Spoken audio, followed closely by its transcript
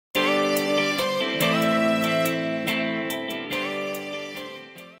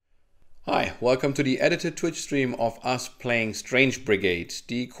welcome to the edited Twitch stream of us playing Strange Brigade.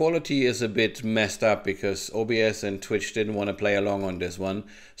 The quality is a bit messed up because OBS and Twitch didn't want to play along on this one,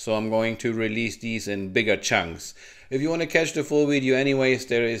 so I'm going to release these in bigger chunks. If you want to catch the full video anyways,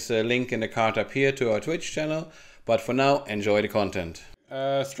 there is a link in the card up here to our Twitch channel, but for now, enjoy the content.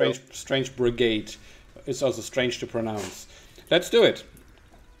 Strange Brigade. It's also strange to pronounce. Let's do it.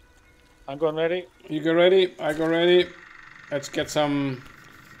 I'm going ready. You go ready, I go ready. Let's get some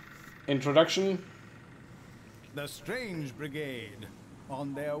introduction. The Strange Brigade,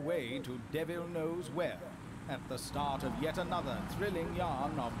 on their way to devil knows where, at the start of yet another thrilling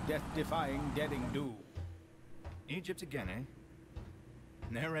yarn of death-defying deading doom. Egypt again, eh?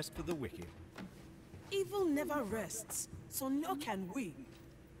 No rest for the wicked. Evil never rests, so nor can we.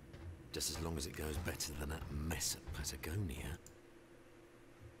 Just as long as it goes better than that mess at Patagonia.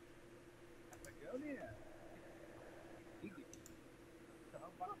 Patagonia?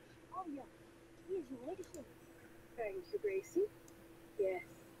 Oh yeah, here's your legacy. Thanks, Your Gracie. Yes,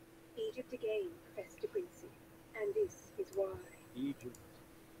 Egypt again, Professor Quincy. And this is why. Egypt,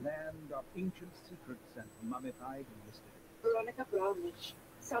 land of ancient secrets and mummified mystery. Veronica Brownridge,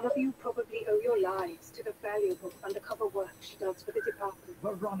 some of you probably owe your lives to the valuable undercover work she does for the department.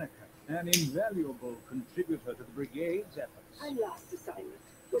 Veronica, an invaluable contributor to the Brigade's efforts. My last assignment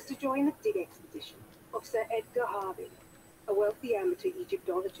was to join the dig expedition of Sir Edgar Harvey, a wealthy amateur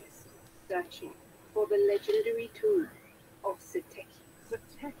Egyptologist, searching for the legendary tomb of Seteki.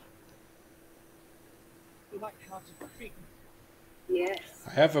 Seteki? Like Heart of Tree? Yes.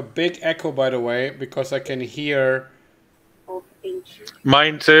 I have a big echo, by the way, because I can hear... Of ancient...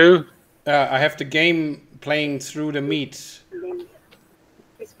 Mine too. I have the game playing through the meat.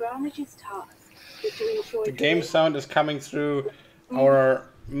 Miss Brownridge's task is to ensure... The game sound is coming through our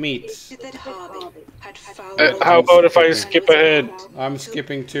meat. How about if I skip ahead? I'm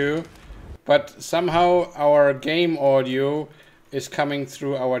skipping too. But somehow our game audio is coming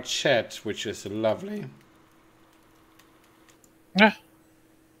through our chat, which is lovely. Yeah.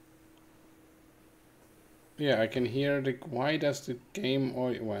 Yeah, I can hear the... Why does the game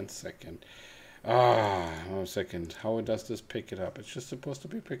audio... 1 second. 1 second. How does this pick it up? It's just supposed to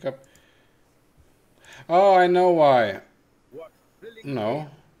be pick up... Oh, I know why. No.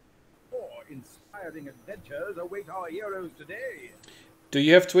 Four inspiring adventures await our heroes today. Do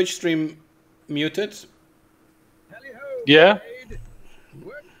you have Twitch stream muted? Tally-ho, Yeah. Brigade.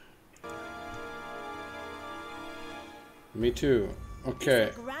 Work. Me too. Okay.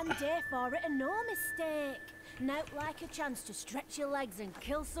 It's a grand day for it and no mistake. Now like a chance to stretch your legs and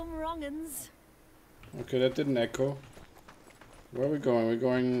kill some wrong-uns. Okay, that didn't echo. Where are we going? We're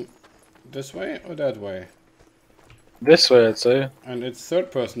going this way or that way? This way, I'd say. And it's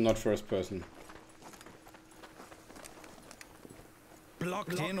third person, not first person.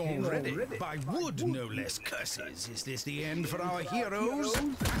 Blocked in already, by wood, no less. Curses, is this the end for our heroes?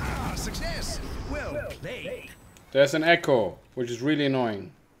 Ah, success! Well played. There's an echo, which is really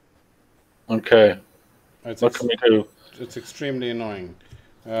annoying. Okay. It's What can we do? It's extremely annoying.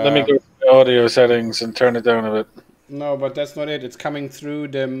 Let me go to the audio settings and turn it down a bit. No, but that's not it. It's coming through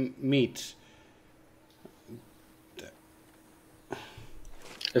the meat.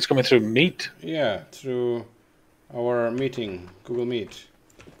 It's coming through Meet. Yeah, through our meeting, Google Meet.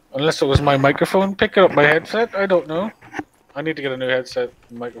 Unless it was my microphone picking up my headset, I don't know. I need to get a new headset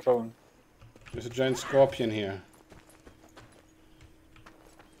and microphone. There's a giant scorpion here.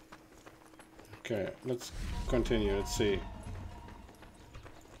 Okay, let's continue. Let's see.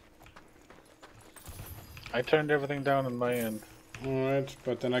 I turned everything down on my end. Alright,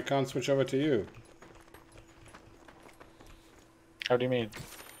 but then I can't switch over to you. How do you mean?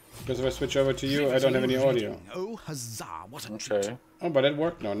 Because if I switch over to you, I don't have any audio. Oh, huzzah, what a treat. Okay. Oh, but it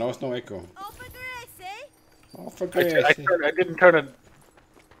worked now. Now it's no echo. Oh, for Gracie! Oh, for I didn't turn it.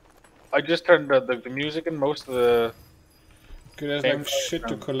 I just turned the music and most of the... Okay, there's like shit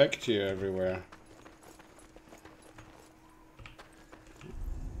to collect here everywhere.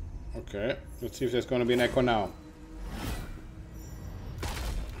 Okay, let's see if there's going to be an echo now.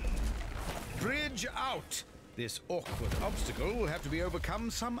 Bridge out! This awkward obstacle will have to be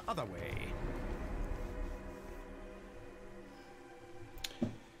overcome some other way.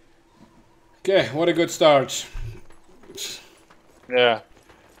 Okay, what a good start. Yeah.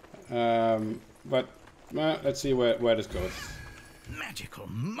 But let's see where this goes. Magical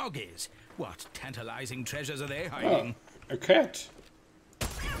Mummies! What tantalizing treasures are they hiding? Oh, a cat.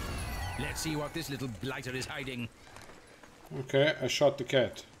 Let's see what this little blighter is hiding. Okay, I shot the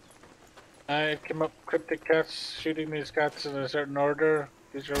cat. I came up cryptic cats, shooting these cats in a certain order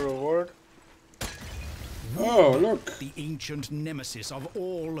is your reward. Oh, look! The ancient nemesis of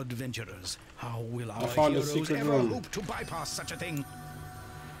all adventurers. How will our found a heroes secret ever room. hope to bypass such a thing?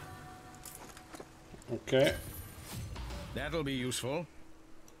 Okay. That'll be useful.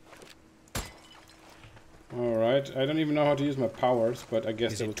 Alright, I don't even know how to use my powers, but I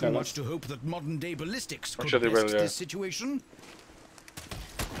guess Is they will it too tell much us. to hope that modern-day ballistics could Actually, best well, yeah. this situation?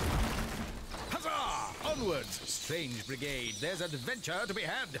 Huzzah! Onwards, strange brigade. There's adventure to be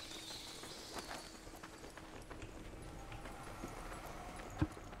had.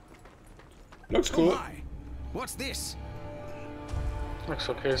 Looks cool. Oh my! What's this? Looks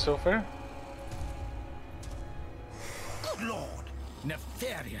okay so far. Good lord!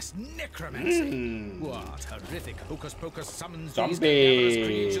 Nefarious necromancy! What horrific hocus-pocus summons these cadaverous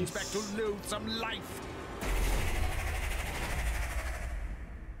creations back to loathsome life!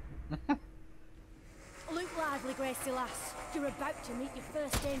 Look lively, Gracie lass. You're about to meet your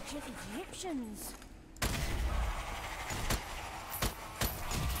first ancient Egyptians.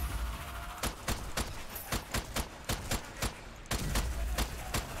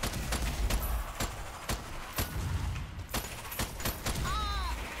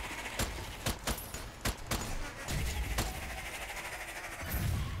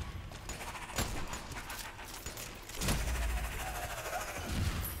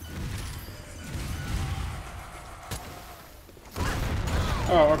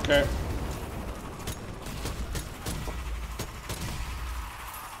 Oh, okay.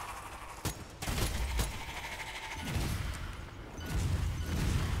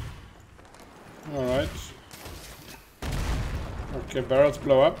 Alright. Okay, barrels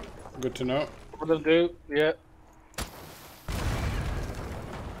blow up. Good to know. What'll do? Yeah.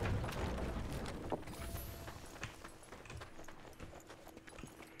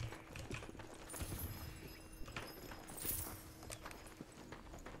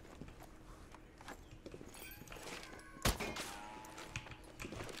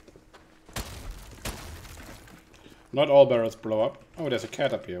 Not all barrels blow up. Oh, there's a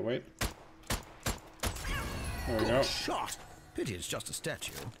cat up here. Wait. There we go. Shot! Pity it's just a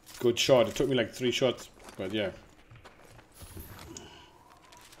statue. Good shot. It took me like 3 shots, but yeah.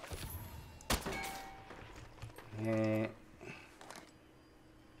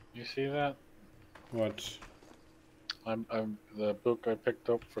 You see that? What? I'm the book I picked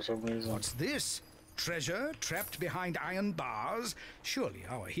up for some reason. What's this? Treasure trapped behind iron bars? Surely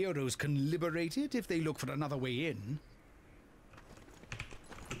our heroes can liberate it if they look for another way in.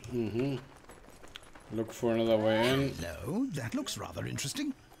 Mm-hmm. Look for another way in. Hello, that looks rather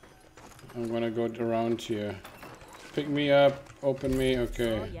interesting. I'm gonna go around here. Pick me up, open me,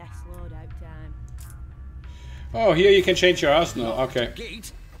 okay. Oh yes, load out time. Oh, here you can change your arsenal, okay.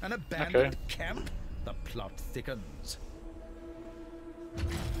 Gate, an abandoned camp. The plot thickens.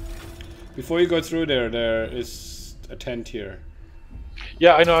 Before you go through there, there is a tent here.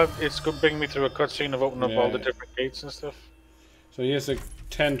 Yeah, I know. It's going to bring me through a cutscene of opening up all the Yeah. different gates and stuff. So here's a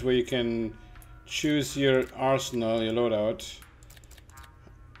tent where you can choose your arsenal, your loadout.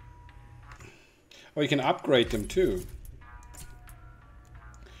 Oh, you can upgrade them too.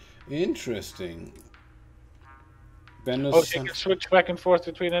 Interesting. Oh, so you can switch back and forth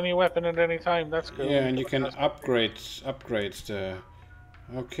between any weapon at any time. That's cool. Yeah, and you can upgrade the.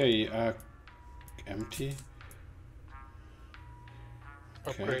 Okay, empty.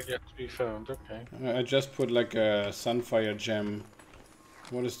 Upgrade yet to be found. Okay. I just put like a sunfire gem.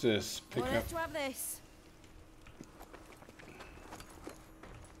 What is this? Pick We'll up. have to have this.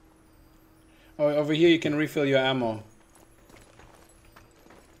 Oh, over here you can refill your ammo.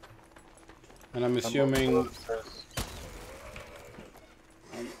 And I'm assuming.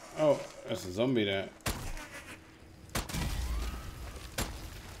 Oh, there's a zombie there.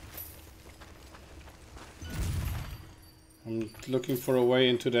 I'm looking for a way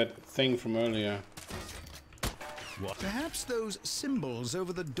into that thing from earlier. What? Perhaps those symbols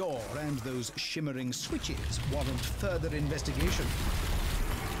over the door and those shimmering switches warrant further investigation.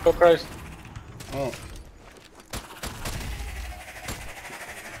 Oh, Christ. Oh.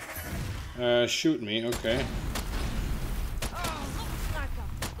 Shoot me, okay. Oh, looks like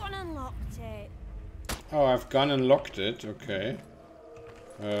I've gone and locked it. Oh, I've gone and locked it, okay.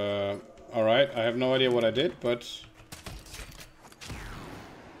 Alright, I have no idea what I did, but...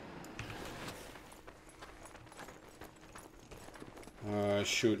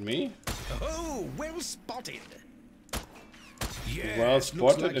 shoot me. Oh, well spotted. Yes, Well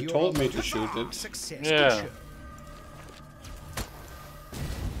spotted, like it you're told me on to the shoot huzzah. it. Success, Yeah. good show.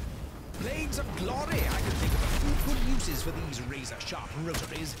 Blades of glory! I could think of a few good uses for these razor-sharp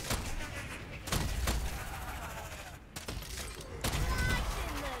rotaries.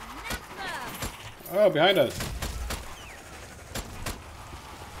 Oh, behind us.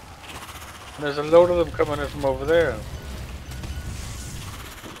 There's a load of them coming in from over there.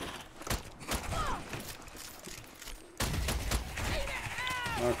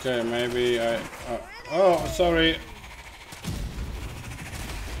 Okay, maybe I... oh, sorry.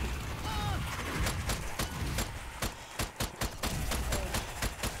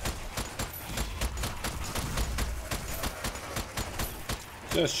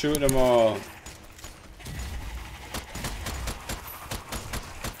 Just shoot them all.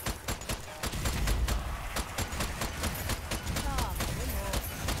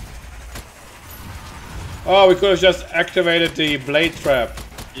 Oh, we could have just activated the blade trap.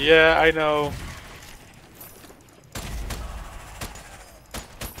 Yeah, I know.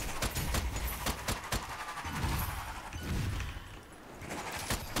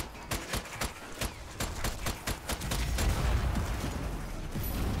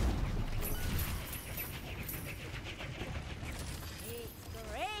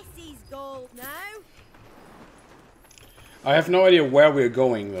 I have no idea where we're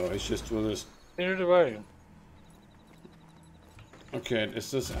going though. It's just we'll just. Neither do I. Okay, is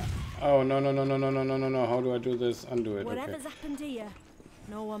this? Oh no no no no no no no no no! How do I do this? Undo it. Whatever's Okay. happened here,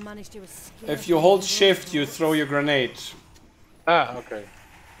 no one managed to escape. If you hold shift, you throw your grenade. Ah, okay.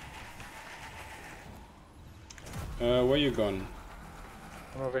 Where you gone?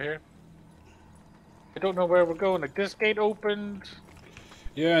 I'm over here. I don't know where we're going. Like this gate opened.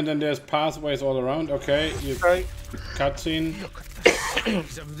 Yeah, and then there's pathways all around. Okay, you Right. cutscene.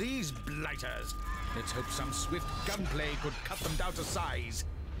 Size of these blighters. Let's hope some swift gunplay could cut them down to size.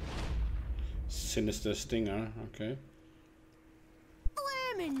 Sinister stinger. Okay.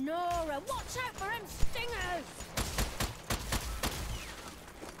 Blaming Nora! Watch out for them stingers!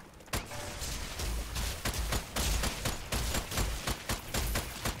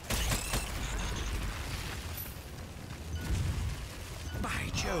 By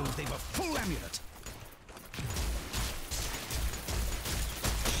Jove, they've a full amulet.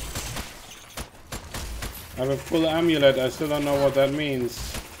 I have a full amulet. I still don't know what that means.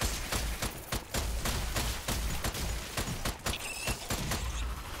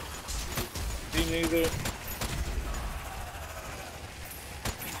 Me neither.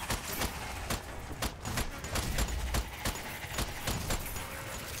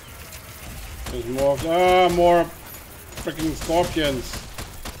 There's more. Ah, more freaking scorpions.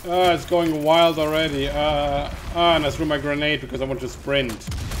 Ah, it's going wild already. And I threw my grenade because I want to sprint.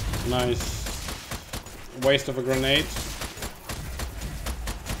 Nice. Waste of a grenade.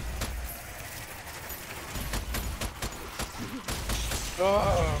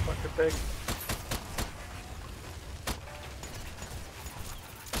 Oh, fucking thing.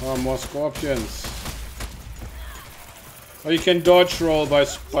 Oh, more scorpions. Oh, you can dodge roll by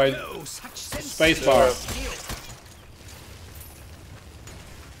spacebar.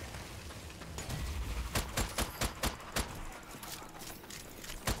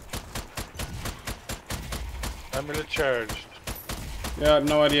 Amulet charged. Yeah,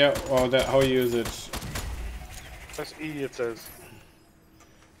 no idea how you use it. That's E, it says.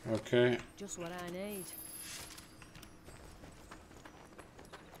 Okay. Just what I need.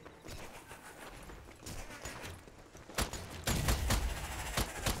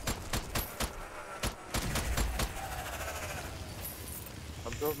 I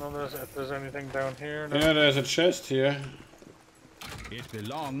don't know if there's anything down here. No. Yeah, there's a chest here. It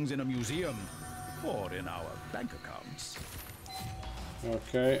belongs in a museum or in our bank accounts.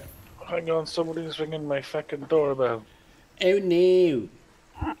 Okay. Hang on, somebody's ringing my fucking doorbell. Oh no.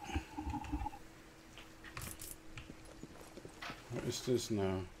 What is this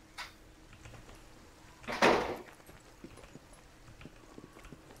now?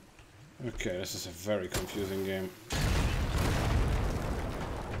 Okay, this is a very confusing game.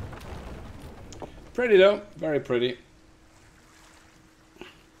 Pretty though, very pretty.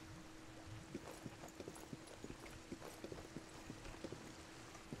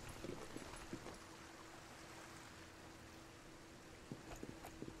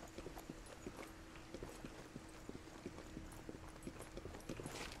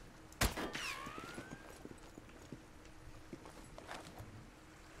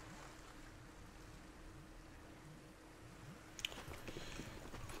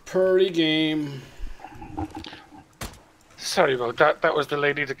 Pretty game. Sorry about that. That was the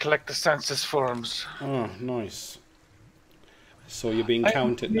lady to collect the census forms. Oh, nice. So you're being I'm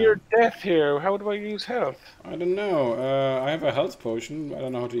counted near now. death here. How do I use health? I don't know. I have a health potion. I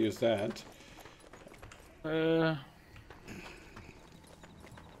don't know how to use that.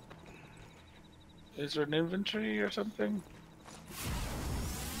 Is there an inventory or something?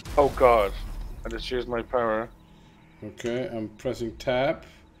 Oh god. I just used my power. Okay, I'm pressing tab.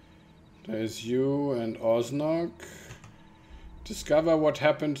 There's you and Osnog. Discover what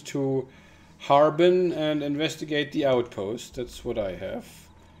happened to Harbin and investigate the outpost. That's what I have.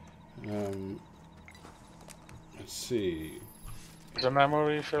 Let's see. There's an ammo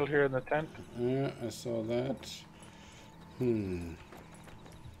refill here in the tent. Yeah, I saw that. Can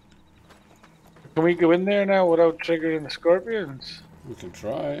we go in there now without triggering the scorpions? We can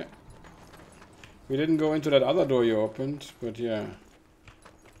try. We didn't go into that other door you opened, but yeah.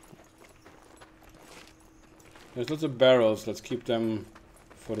 There's lots of barrels. Let's keep them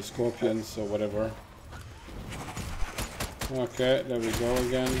for the scorpions or whatever. Okay, there we go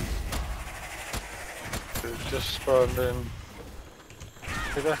again. It's just spawned in.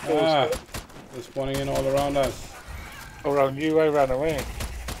 Ah, they're spawning in all around us. Around you, I ran away.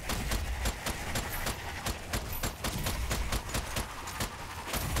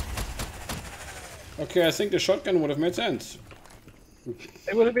 Okay, I think the shotgun would have made sense.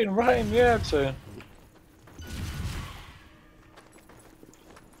 It would have been right, yeah, so.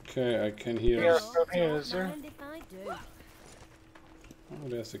 Okay, I can hear. Yeah, here, is there? Oh,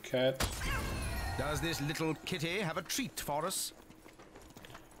 there's a cat. Does this little kitty have a treat for us?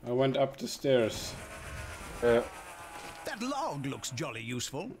 I went up the stairs. Yeah. That log looks jolly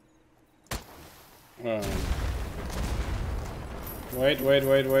useful. Wait.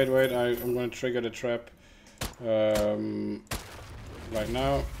 I'm gonna trigger the trap. Right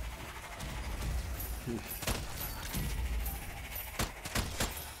now.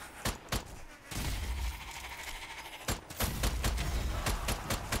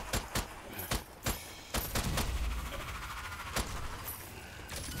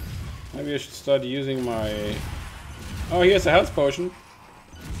 Maybe I should start using my... Oh, here's a health potion.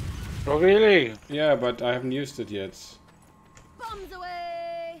 Oh, really? Yeah, but I haven't used it yet. Bombs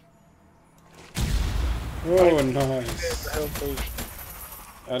away! Oh, nice.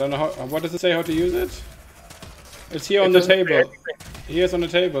 I don't know how... What does it say how to use it? It's here on the table. Here's on the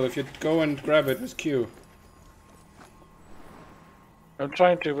table. If you go and grab it with Q. I'm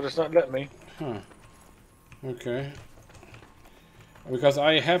trying to, but it's not letting me. Huh. Okay. Because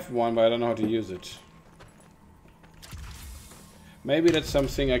I have one, but I don't know how to use it. Maybe that's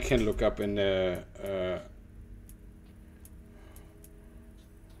something I can look up in the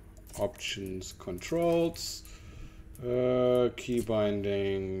options, controls, key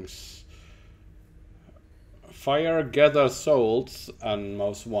bindings, fire, gather souls, and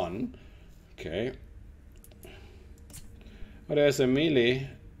mouse 1. Okay. Oh, there's a melee.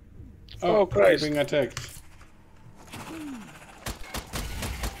 Oh, Christ. Being attacked.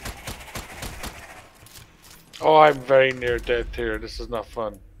 Oh, I'm very near death here. This is not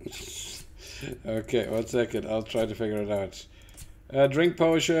fun. Okay, 1 second. I'll try to figure it out. Drink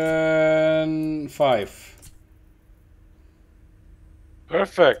potion 5.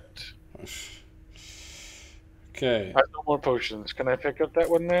 Perfect. Okay. I have no more potions. Can I pick up that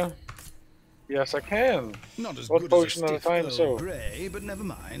one now? Yes, I can. Not as One good potion as at a time, so. Grey, but never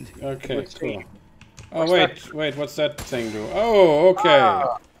mind. Okay, cool. Me. Oh, wait, what's that thing do? Oh, okay.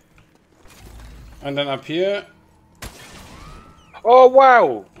 Ah. And then up here. Oh,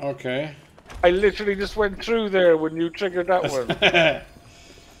 wow. Okay. I literally just went through there when you triggered that one.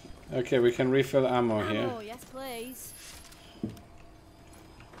 Okay, we can refill ammo here. Oh, yes, please.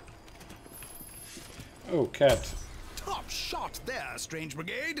 Oh, cat. Top shot there, Strange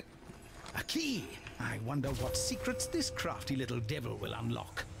Brigade. A key. I wonder what secrets this crafty little devil will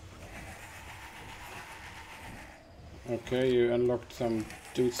unlock. Okay, you unlocked some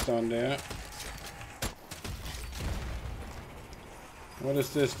dudes down there. What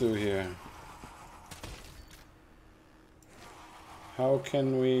does this do here? How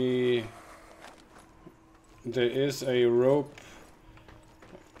can we... There is a rope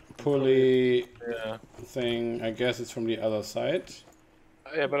pulley thing. I guess it's from the other side.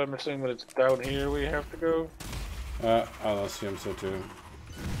 Yeah, but I'm assuming it's down here we have to go. I'll assume so too.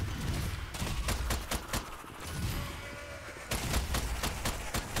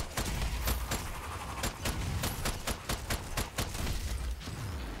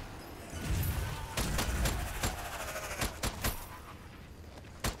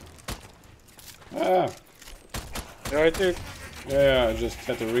 Ah! Yeah, I did. Yeah, I just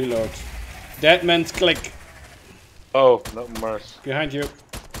had to reload. Dead man's click! Oh, nothing worse. Behind you.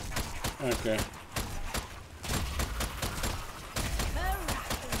 Okay.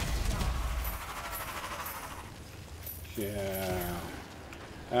 Yeah.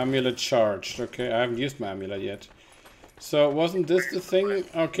 Amulet charged. Okay, I haven't used my amulet yet. So, wasn't this the thing?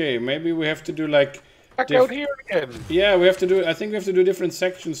 Okay, maybe we have to do like... Back out here again! Yeah, we have to do... I think we have to do different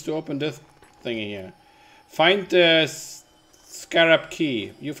sections to open this thingy here. Find the scarab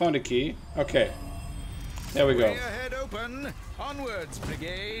key. You found a key? Okay. There we go. Way ahead open. Onwards,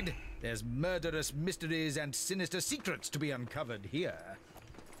 Brigade. There's murderous mysteries and sinister secrets to be uncovered here.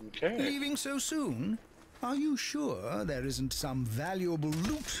 Okay. Leaving so soon? Are you sure there isn't some valuable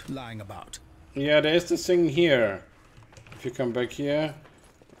loot lying about? Yeah, there is this thing here. If you come back here.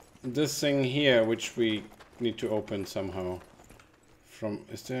 This thing here, which we need to open somehow. From,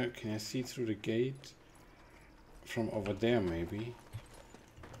 is there, can I see through the gate? From over there, maybe.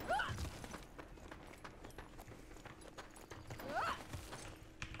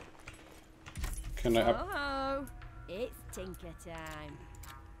 Can I up? Oh, it's Tinker time.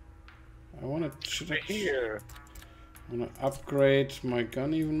 I wanna, should I Here. wanna upgrade my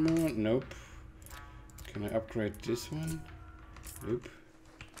gun even more? Nope. Can I upgrade this one? Nope.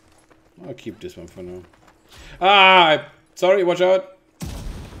 I'll keep this one for now. Ah! Sorry, watch out!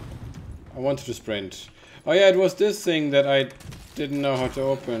 I wanted to sprint. Oh yeah, it was this thing that I didn't know how to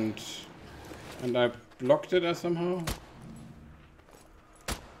open. And I blocked it somehow.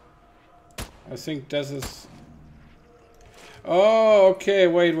 I think this is... Oh, okay,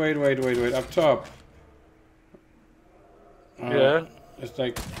 wait, up top. Yeah. It's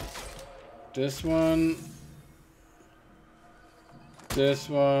like this one,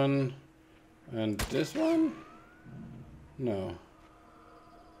 and this one? No.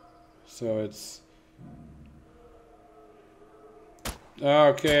 So it's...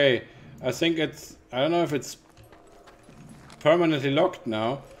 Okay, I think it's... I don't know if it's permanently locked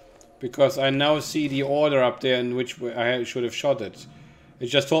now, because I now see the order up there in which I should have shot it. It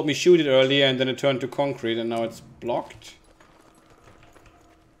just told me shoot it earlier and then it turned to concrete and now it's blocked.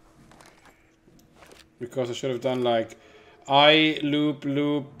 Because I should have done like I loop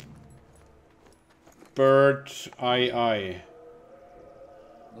bird I.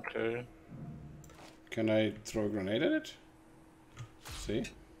 Okay. Can I throw a grenade at it? See?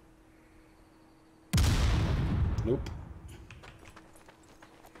 Nope.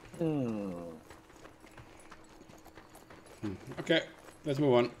 Okay, let's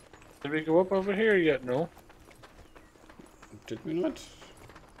move on. Did we go up over here yet? No. Did we not?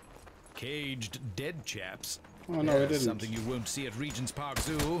 Caged dead chaps. Oh no, we didn't. Something you won't see at Regent's Park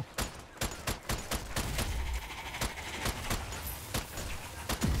Zoo.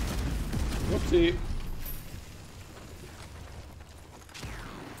 Whoopsie.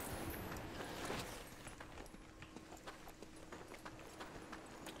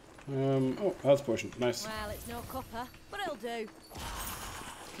 Oh, health potion. Nice. Well, it's no copper, but it'll do.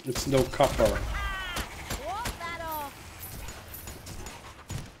 It's no copper. Walk that off.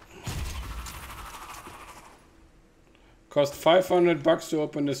 Cost $500 to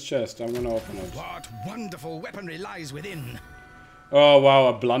open this chest. I'm gonna open it. What wonderful weaponry lies within. Oh wow,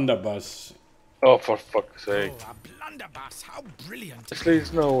 a blunderbuss. Oh, for fuck's sake. Oh, a blunderbuss. How brilliant. This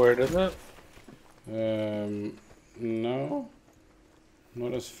leads nowhere, doesn't it? No.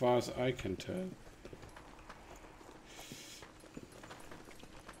 Not as far as I can tell.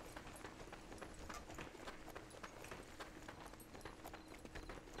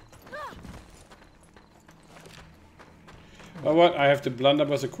 Oh, what? I have the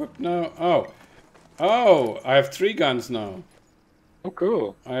blunderbuss equipped now? Oh. Oh, I have 3 guns now. Oh,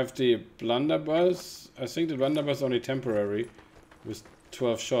 cool. I have the blunderbuss. I think the blunderbuss is only temporary. With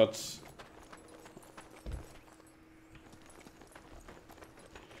 12 shots.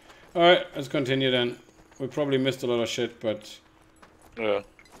 Alright, let's continue then. We probably missed a lot of shit, but... Yeah.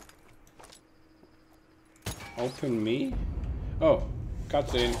 Open me? Oh,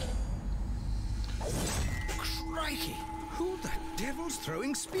 cutscene. Crikey! Who the devil's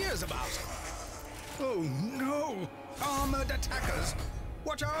throwing spears about? Oh no! Armored attackers!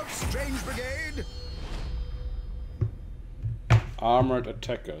 Watch out, Strange Brigade! Armored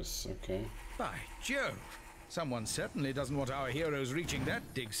attackers, okay. By Jove! Someone certainly doesn't want our heroes reaching that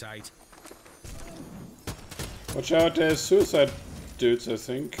dig site. Watch out, there's suicide dudes, I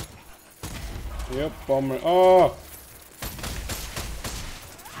think. Yep, bomber. Oh!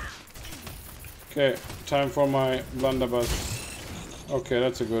 Okay, time for my blunderbuss. Okay,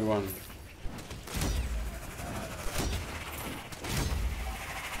 that's a good one.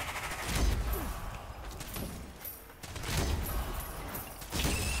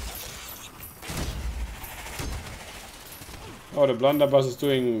 Oh, the blunderbuss is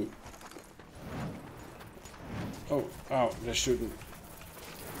doing... Oh, ow, they're shooting.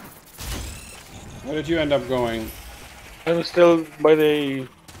 Where did you end up going? I was still by the...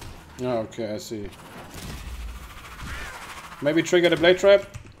 Oh, okay, I see. Maybe trigger the blade trap?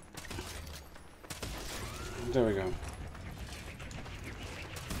 There we go.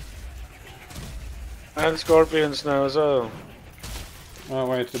 And scorpions now as well. Oh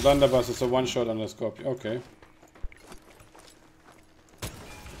wait, the blunderbuss is a one-shot on the scorpion. Okay.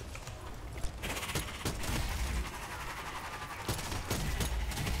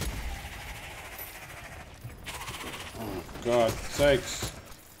 Oh God sakes.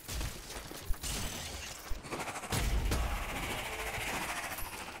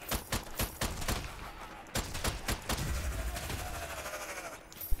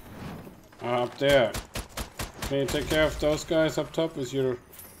 Up there. Can you take care of those guys up top with your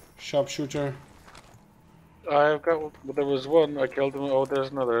sharpshooter? I've got. There was one. I killed him. Oh, there's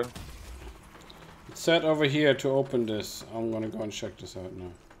another. It's set over here to open this. I'm gonna go and check this out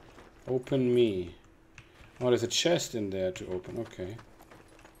now. Open me. Oh, there's a chest in there to open. Okay.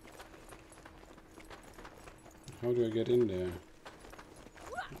 How do I get in there?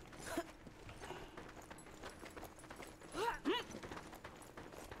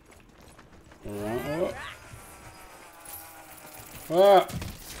 Around. Oh. Ah!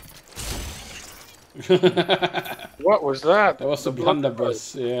 What was that? That was the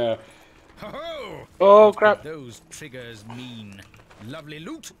blunderbuss, yeah. Ho-ho! Oh crap! Did those triggers mean lovely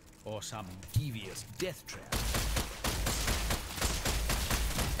loot or some devious death trap?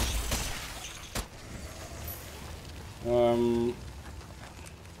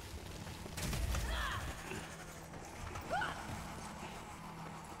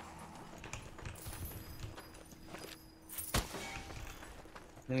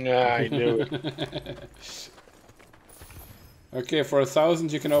 Yeah, I knew it. Okay, for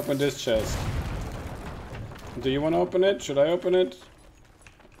 1,000 you can open this chest. Do you want to open it? Should I open it?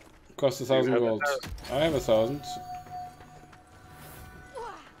 Costs 1,000 gold. I have 1,000.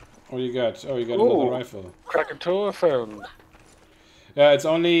 What do you got? Oh, you got another rifle. Krakatoa found. Yeah, it's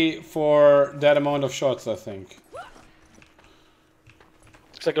only for that amount of shots, I think.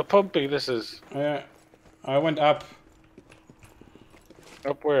 It's like a pumpy, this is. Yeah, I went up.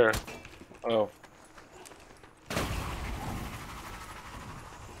 Up where? Oh.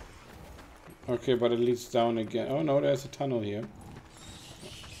 Okay, but it leads down again. Oh no, there's a tunnel here.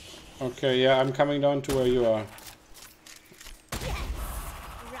 Okay, yeah, I'm coming down to where you are.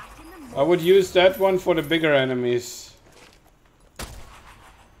 I would use that one for the bigger enemies.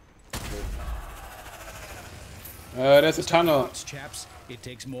 There's a tunnel. Chaps, it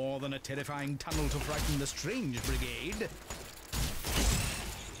takes more than a terrifying tunnel to frighten the Strange Brigade.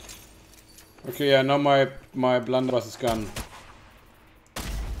 Okay, yeah, now my blunderbuss is gone.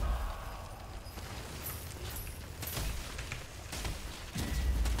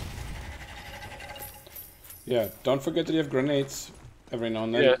 Yeah, don't forget that you have grenades every now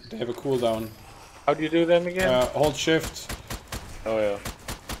and then. Yes. They have a cooldown. How do you do them again? Hold shift. Oh yeah.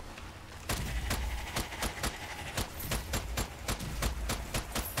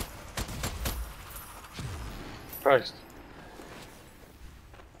 Christ.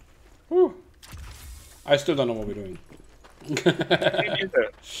 Whew. I still don't know what we're doing.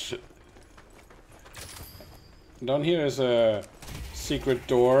 Down here is a secret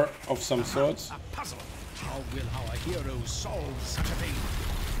door of some sort. A puzzle. How will our heroes solve such a thing?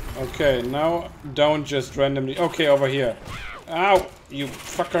 Okay, now don't just randomly. Okay, over here. Ow, you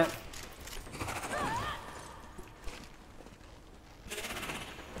fucker.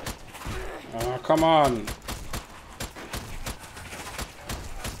 Oh, come on.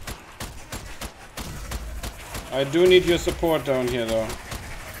 I do need your support down here, though.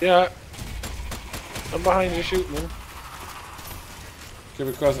 Yeah. I'm behind you shooting them. Okay,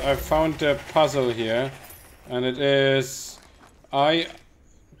 because I found the puzzle here. And it is... I...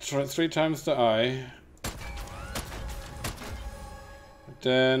 3 times the I.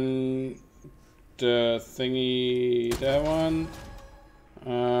 Then... the thingy... that one.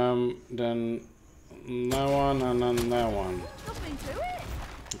 Then... that one, and then that one. Nothing to it.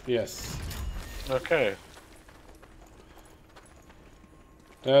 Yes. Okay.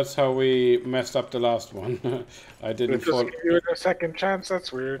 That's how we messed up the last one. I didn't fall. Just give you a second chance,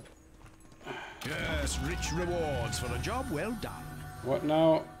 that's weird. Yes, rich rewards for a job well done. What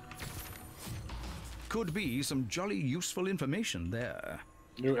now? Could be some jolly useful information there.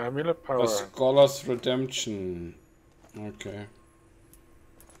 New amulet power. A Scholar's Redemption. Okay.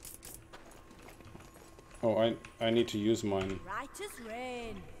 Oh, I need to use mine. Right as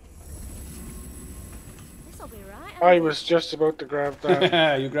rain. This'll be right. I was just about to grab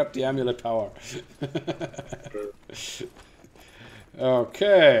that. You grabbed the amulet power.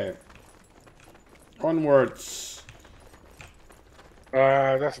 Okay. Onwards.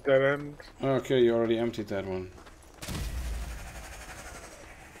 That's a dead end. Okay, you already emptied that one.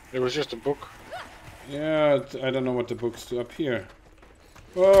 It was just a book. Yeah, I don't know what the books do up here.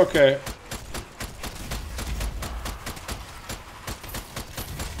 Okay.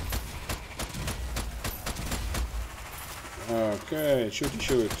 Okay, shooty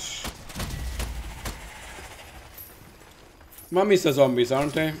shoot. Mummies are zombies,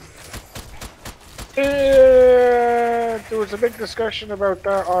 aren't they? There was a big discussion about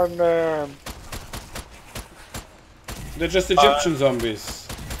that on. They're just Egyptian zombies.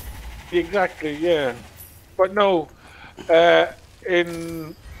 Exactly, yeah. But no,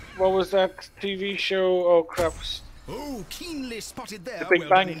 in what was that TV show? Oh crap! Oh, keenly spotted there. The Big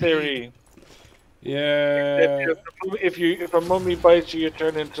Bang Theory. Yeah. If a mummy bites you, you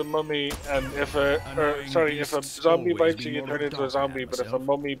turn into mummy, and if if a zombie bites you, you turn into a zombie. But if a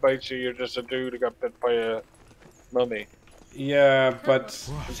mummy bites you, you're just a dude who got bit by a mummy. Yeah, but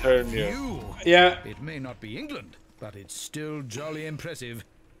turn you. Yeah. It may not be England, but it's still jolly impressive.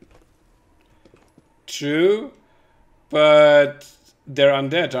 True, but they're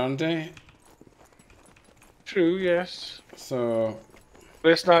undead, aren't they? True, yes. So.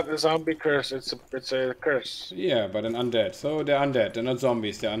 But it's not a zombie curse. It's a curse. Yeah, but an undead. So they're undead. They're not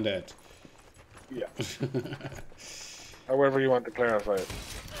zombies. They're undead. Yeah. However you want to clarify it.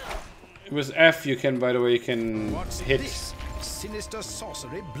 With F, you can, by the way, you can hit. This? Sinister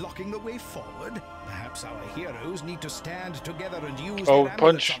sorcery blocking the way forward? Perhaps our heroes need to stand together and use their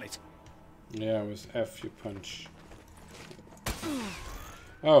amulets on it. Yeah, with F you punch.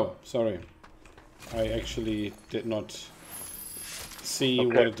 Oh, sorry. I actually did not see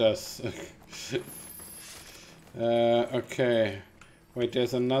what it does. Okay. Wait,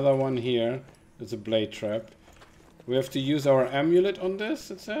 there's another one here. There's a blade trap. We have to use our amulet on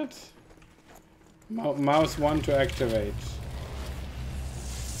this, it said? Mouse 1 to activate.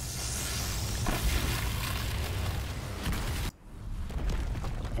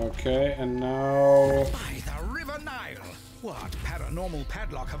 Okay, and now... By the River Nile! What paranormal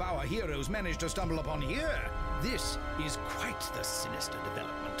padlock have our heroes managed to stumble upon here? This is quite the sinister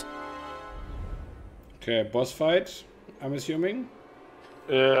development. Okay, boss fight, I'm assuming?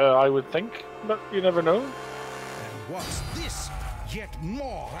 I would think, but you never know. And what's this? Yet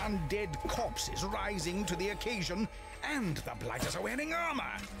more undead corpses rising to the occasion, and the blighters are wearing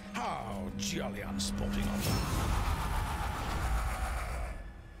armor. How jolly unsporting of them.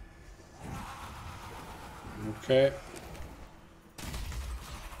 Okay.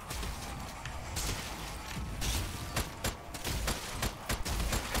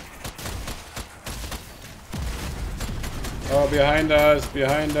 Oh, behind us,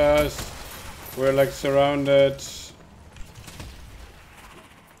 behind us. We're like surrounded.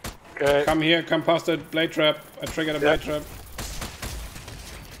 Okay. Come here, come past the blade trap. I triggered a blade trap.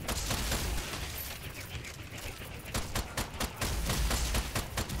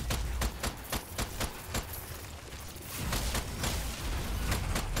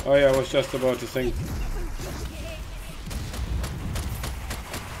 Oh yeah, I was just about to think.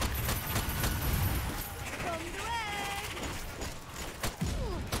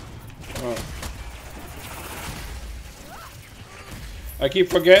 Oh. I keep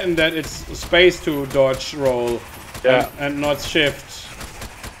forgetting that it's space to dodge roll and not shift.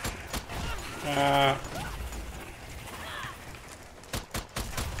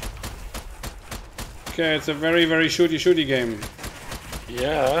 Okay, it's a very, very shooty game.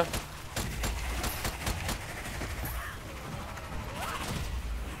 Yeah.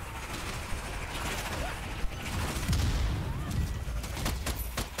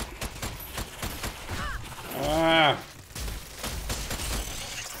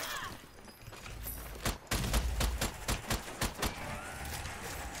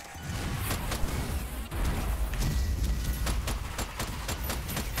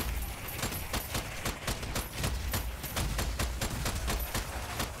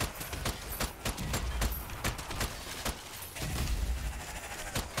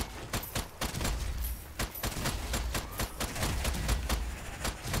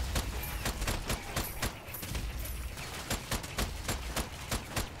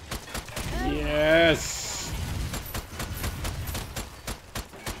 Yes.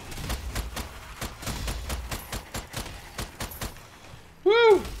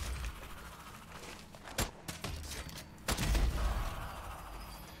 Woo.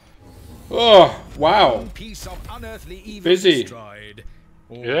 Oh, wow. Piece of unearthly evil Busy. destroyed.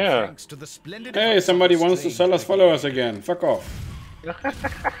 All Yeah. thanks to the splendid Hey, efforts somebody of the wants to sell us strange followers again. Fuck off.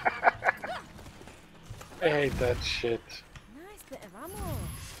 I hate that shit. Nice bit of ammo.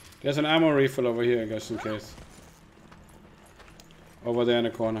 There's an ammo refill over here, just in case. Over there in the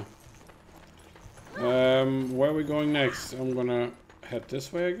corner. Where are we going next? I'm gonna head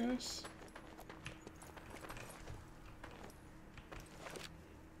this way, I guess.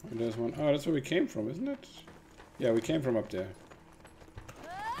 Oh, there's one. Oh, that's where we came from, isn't it? Yeah, we came from up there.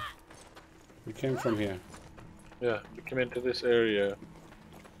 We came from here. Yeah, we come into this area.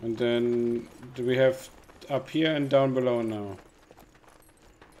 And then do we have up here and down below now?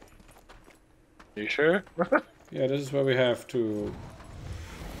 You sure? Yeah, this is where we have to.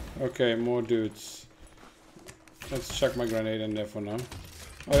 Okay, more dudes. Let's chuck my grenade in there for now.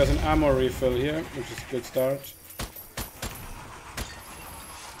 Oh, there's an ammo refill here, which is a good start.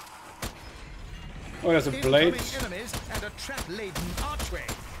 Oh, there's a blade. Enemies and a trap-laden archway.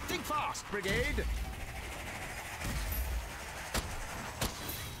 Think fast, Brigade.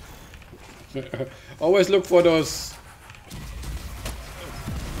 Always look for those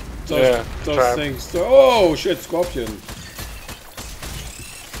traps. things. Oh shit, scorpion.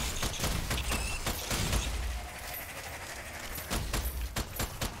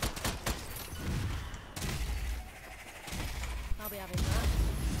 I'll be having that.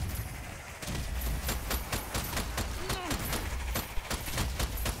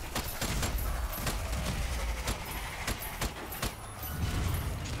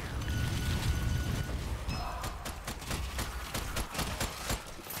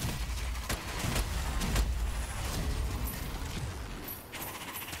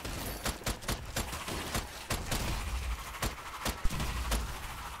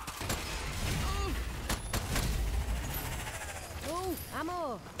 Oh,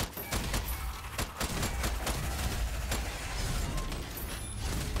 ammo!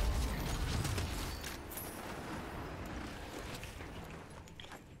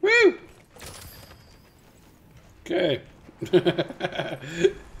 Woo! Okay.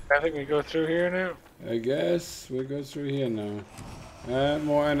 I think we go through here now. I guess we go through here now. And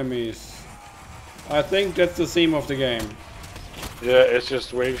more enemies. I think that's the theme of the game. Yeah, it's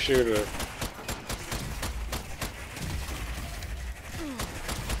just wave shooter.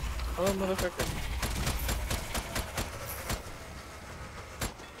 Oh, motherfucker.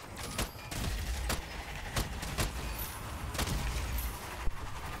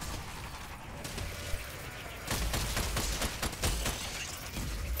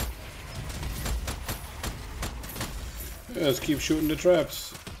 Yeah, let's keep shooting the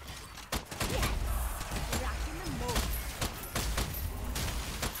traps.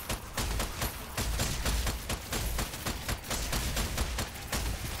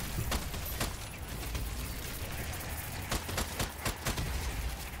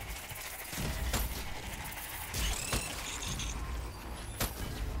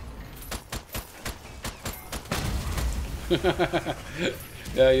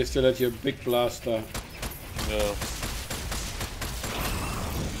 Yeah, you still had your big blaster. No.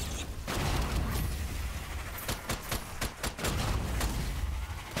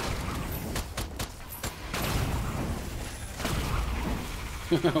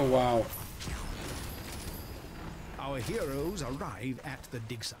 Wow. Our heroes arrive at the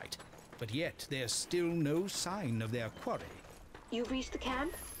dig site, but yet there's still no sign of their quarry. You've reached the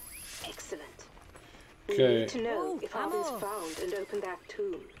camp? Excellent. We Okay. need to know if ammo. Arvin's found and opened that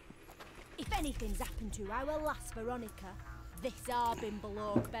tomb. If anything's happened to our lass Veronica, this Arbin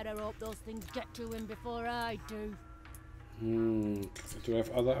bloke better hope those things get to him before I do. Do we have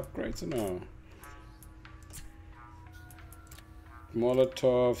other upgrades or no?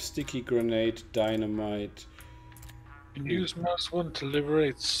 Molotov, sticky grenade, dynamite. You can use mouse 1 to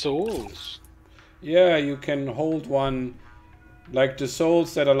liberate souls. Yeah, you can hold one, like the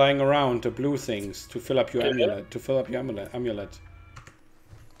souls that are lying around, the blue things, to fill up your amulet. To fill up your amulet.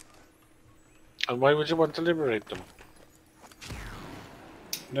 And why would you want to liberate them?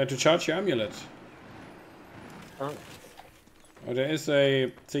 No, to charge your amulet. Oh. Oh, there is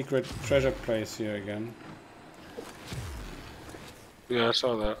a secret treasure place here again. Yeah, I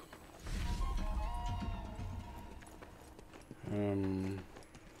saw that.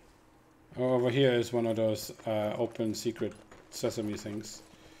 Oh, over here is one of those open secret sesame things.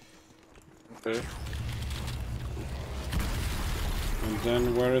 Okay. And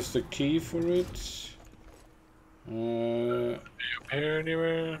then where is the key for it? Up here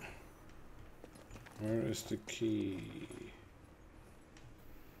anywhere? Where is the key?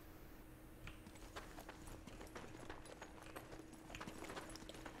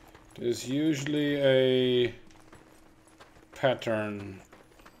 There's usually a pattern.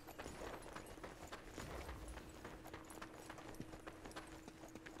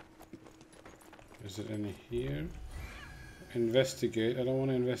 Is it any here? Investigate. I don't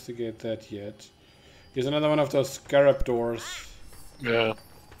want to investigate that yet. Here's another one of those scarab doors. Yeah.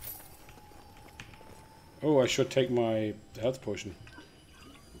 Oh, I should take my health potion.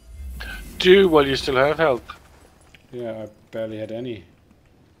 Do while you still have health. Yeah, I barely had any.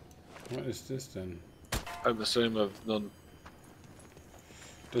 What is this then? I'm the same, I've none.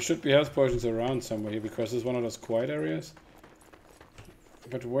 There should be health potions around somewhere here because it's one of those quiet areas.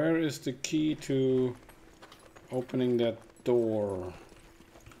 But where is the key to opening that door?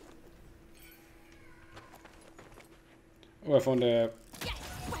 Oh, I found a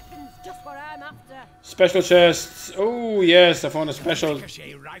Weapons just what I'm after. special chest. Oh yes, I found a special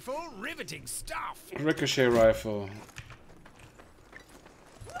Ricochet rifle, riveting stuff. ricochet rifle.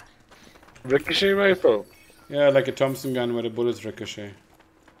 Ricochet rifle? Yeah, like a Thompson gun where the bullets ricochet.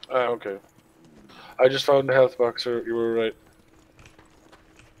 Ah, okay. I just found the health boxer, you were right.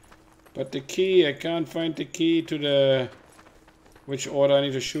 But the key, I can't find the key to the... Which order I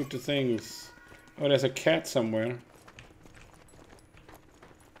need to shoot the things. Oh, there's a cat somewhere.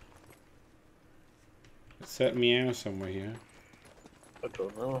 It said meow somewhere here. I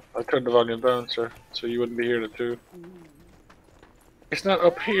don't know. I turned the volume down, sir, so you wouldn't be hearing it too. It's not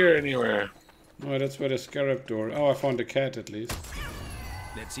up here anywhere. Oh, that's where the scarab door... Oh, I found the cat at least.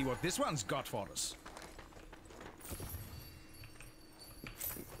 Let's see what this one's got for us.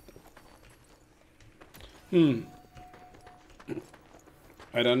 I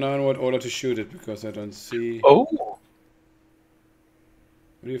don't know in what order to shoot it because I don't see... Oh! What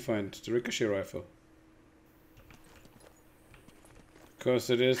do you find? The ricochet rifle. Because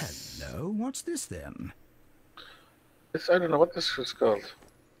it is... Hello, what's this then? It's, I don't know what this was called.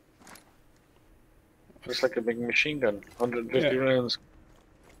 It's like a big machine gun. 150 rounds.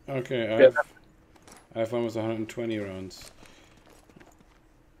 Okay, I have almost 120 rounds.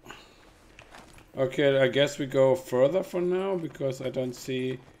 Okay, I guess we go further for now because I don't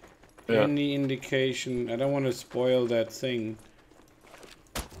see any indication. I don't want to spoil that thing.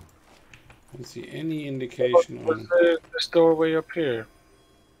 I don't see any indication What's on... the doorway up here?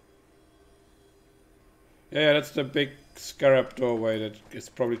 Yeah, that's the big scarab doorway that is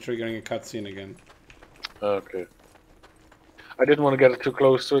probably triggering a cutscene again. Okay. I didn't want to get it too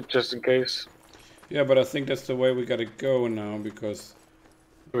close to it just in case. Yeah, but I think that's the way we gotta go now because...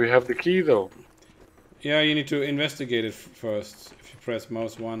 Do we have the key though? Yeah, you need to investigate it first. If you press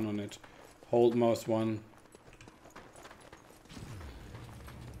mouse 1 on it. Hold mouse 1.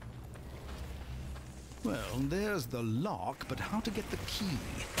 Well, there's the lock, but how to get the key?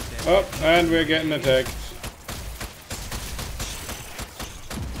 Oh, and we're getting attacked.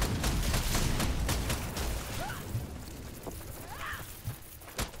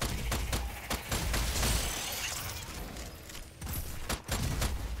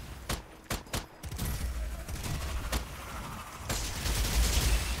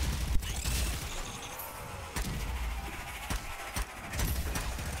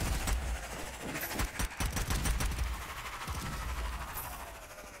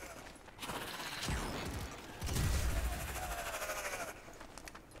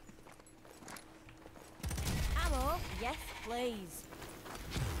 Ammo? Yes, please.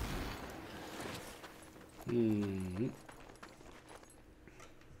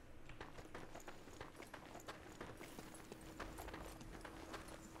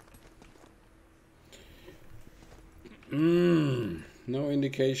 No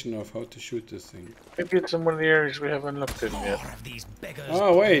indication of how to shoot this thing. Maybe it's in one of the areas we haven't looked in yet. More of these beggars.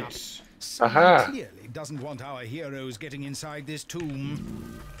 Oh, wait. Aha! Clearly doesn't want our heroes getting inside this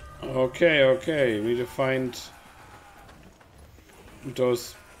tomb. Okay, okay. We need to find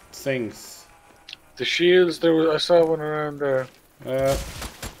those things. The shields, there was, I saw one around there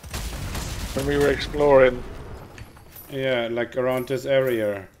when we were exploring. Yeah, like around this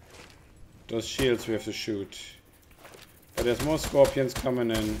area. Those shields we have to shoot. But there's more scorpions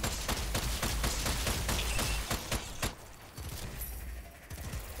coming in.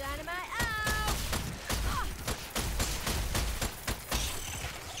 Dynamite out!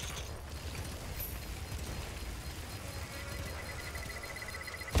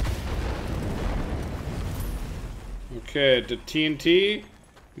 Okay, the TNT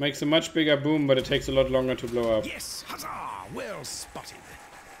makes a much bigger boom, but it takes a lot longer to blow up. Yes, huzzah! Well spotted.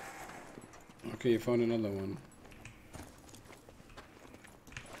 Okay, you found another one.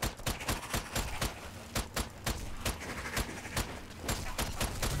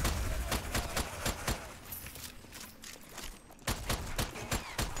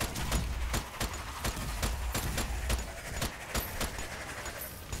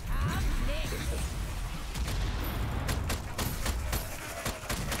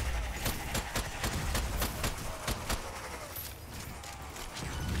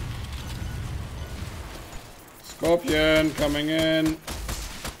 Scorpion coming in.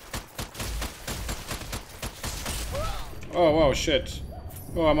 Oh wow, shit.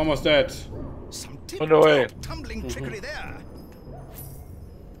 Oh, I'm almost dead. Some On the way. tumbling trickery there.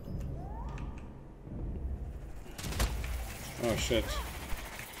 Oh shit.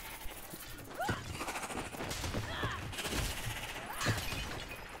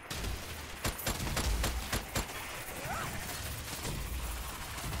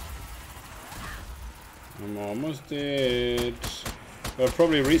 Almost did. I'll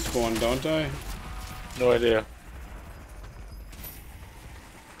probably respawn, don't I? No idea.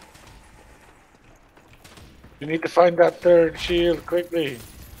 You need to find that third shield quickly.